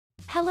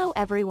Hello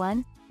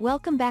everyone,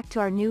 welcome back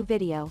to our new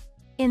video.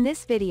 In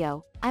this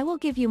video, I will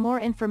give you more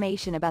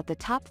information about the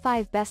top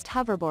 5 best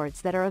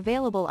hoverboards that are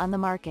available on the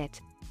market.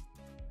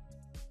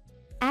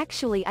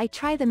 Actually, I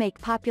try to make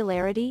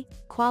popularity,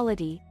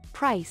 quality,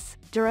 price,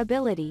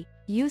 durability,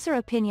 user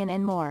opinion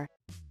and more.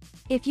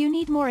 If you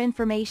need more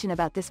information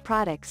about these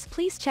products,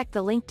 please check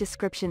the link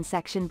description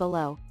section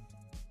below.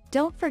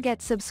 Don't forget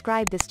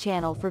subscribe this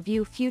channel for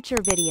view future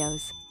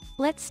videos.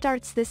 Let's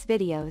start this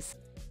videos.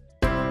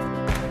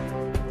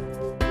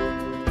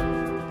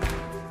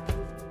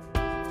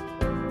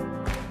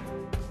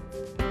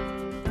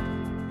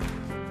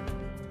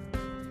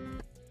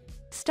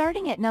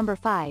 Starting at number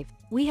 5,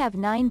 we have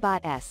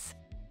 9Bot S.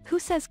 Who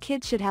says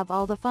kids should have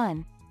all the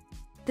fun?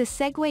 The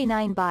Segway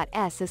 9Bot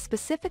S is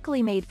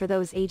specifically made for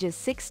those ages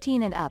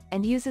 16 and up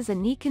and uses a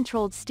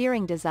knee-controlled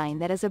steering design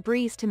that is a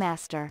breeze to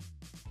master.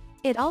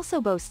 It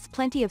also boasts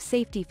plenty of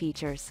safety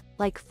features,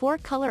 like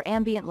 4-color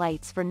ambient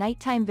lights for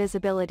nighttime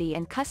visibility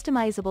and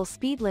customizable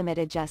speed limit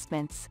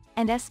adjustments,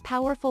 and S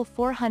powerful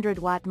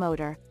 400-watt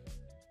motor.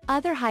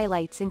 Other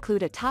highlights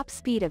include a top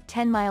speed of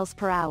 10 miles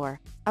per hour,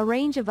 a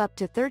range of up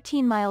to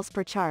 13 miles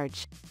per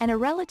charge, and a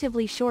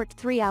relatively short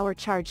 3-hour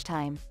charge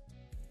time.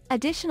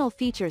 Additional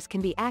features can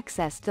be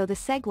accessed through the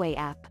Segway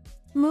app.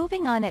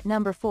 Moving on at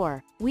number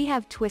 4, we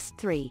have Twist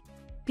 3.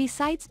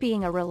 Besides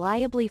being a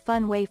reliably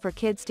fun way for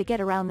kids to get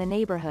around the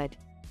neighborhood,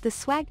 the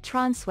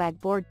Swagtron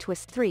Swagboard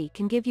Twist 3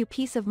 can give you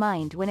peace of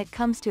mind when it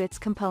comes to its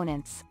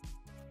components.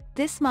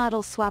 This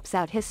model swaps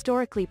out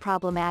historically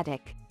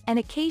problematic, and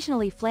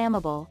occasionally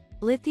flammable,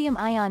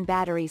 lithium-ion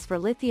batteries for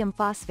lithium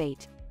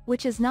phosphate,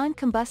 which is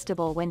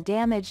non-combustible when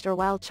damaged or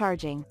while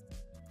charging.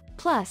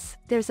 Plus,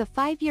 there's a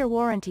 5-year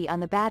warranty on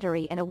the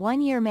battery and a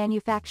 1-year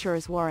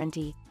manufacturer's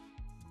warranty.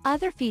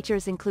 Other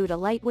features include a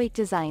lightweight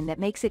design that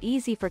makes it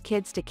easy for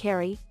kids to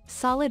carry,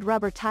 solid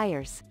rubber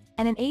tires,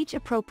 and an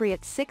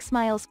age-appropriate 6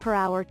 miles per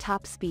hour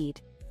top speed.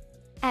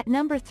 At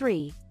number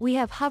 3, we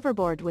have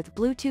Hoverboard with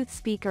Bluetooth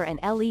speaker and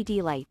LED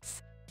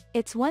lights.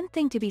 It's one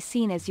thing to be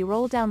seen as you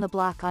roll down the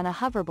block on a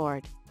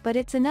hoverboard, but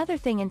it's another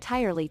thing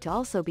entirely to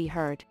also be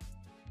heard.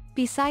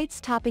 Besides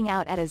topping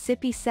out at a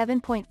zippy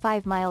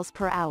 7.5 miles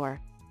per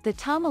hour, the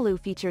Tomaloo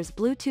features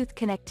Bluetooth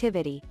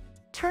connectivity,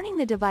 turning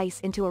the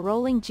device into a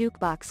rolling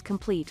jukebox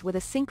complete with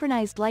a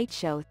synchronized light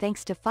show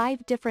thanks to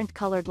 5 different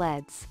colored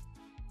LEDs.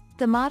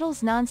 The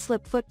model's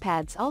non-slip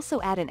footpads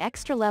also add an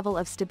extra level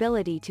of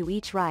stability to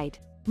each ride,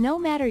 no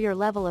matter your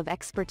level of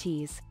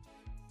expertise.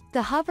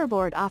 The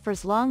hoverboard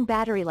offers long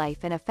battery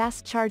life and a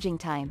fast charging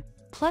time,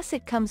 plus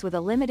it comes with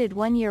a limited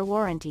 1-year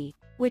warranty,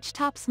 which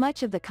tops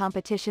much of the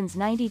competition's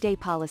 90-day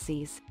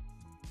policies.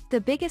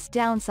 The biggest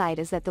downside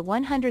is that the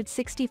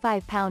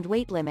 165-pound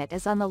weight limit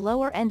is on the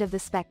lower end of the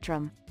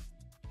spectrum.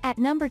 At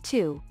number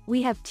 2,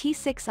 we have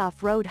T6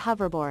 Off-Road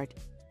Hoverboard.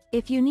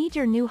 If you need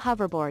your new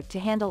hoverboard to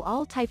handle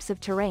all types of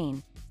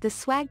terrain, the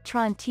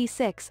Swagtron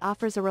T6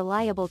 offers a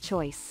reliable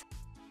choice.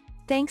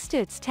 Thanks to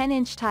its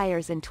 10-inch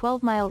tires and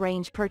 12-mile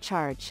range per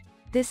charge,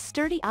 this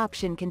sturdy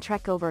option can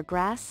trek over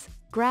grass,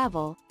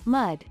 gravel,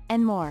 mud,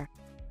 and more.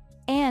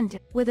 And,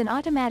 with an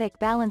automatic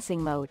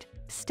balancing mode,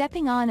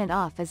 stepping on and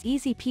off is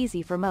easy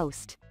peasy for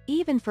most,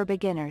 even for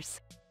beginners.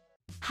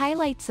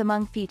 Highlights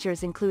among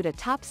features include a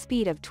top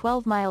speed of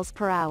 12 miles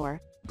per hour,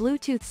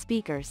 Bluetooth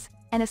speakers,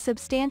 and a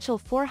substantial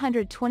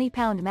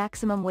 420-pound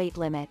maximum weight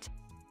limit.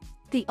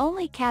 The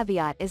only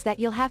caveat is that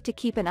you'll have to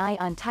keep an eye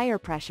on tire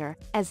pressure,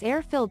 as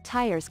air-filled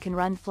tires can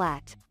run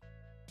flat.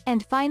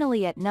 And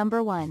finally at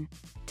number 1.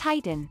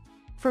 Titan.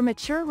 For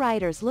mature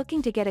riders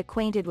looking to get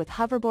acquainted with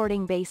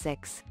hoverboarding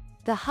basics,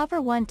 the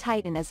Hover 1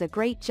 Titan is a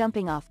great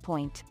jumping-off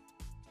point.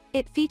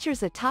 It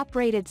features a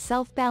top-rated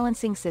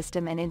self-balancing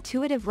system and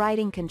intuitive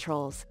riding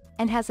controls,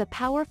 and has a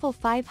powerful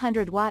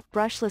 500-watt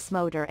brushless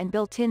motor and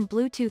built-in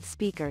Bluetooth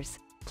speakers,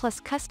 plus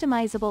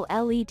customizable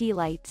LED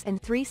lights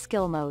and 3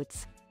 skill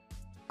modes.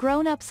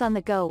 Grown-ups on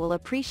the go will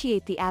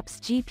appreciate the app's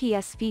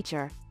GPS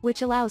feature,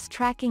 which allows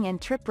tracking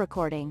and trip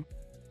recording.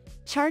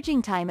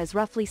 Charging time is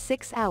roughly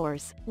 6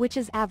 hours, which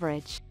is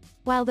average.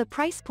 While the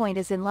price point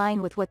is in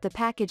line with what the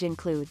package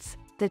includes,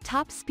 the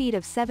top speed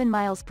of 7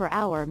 miles per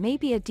hour may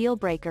be a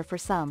deal-breaker for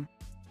some.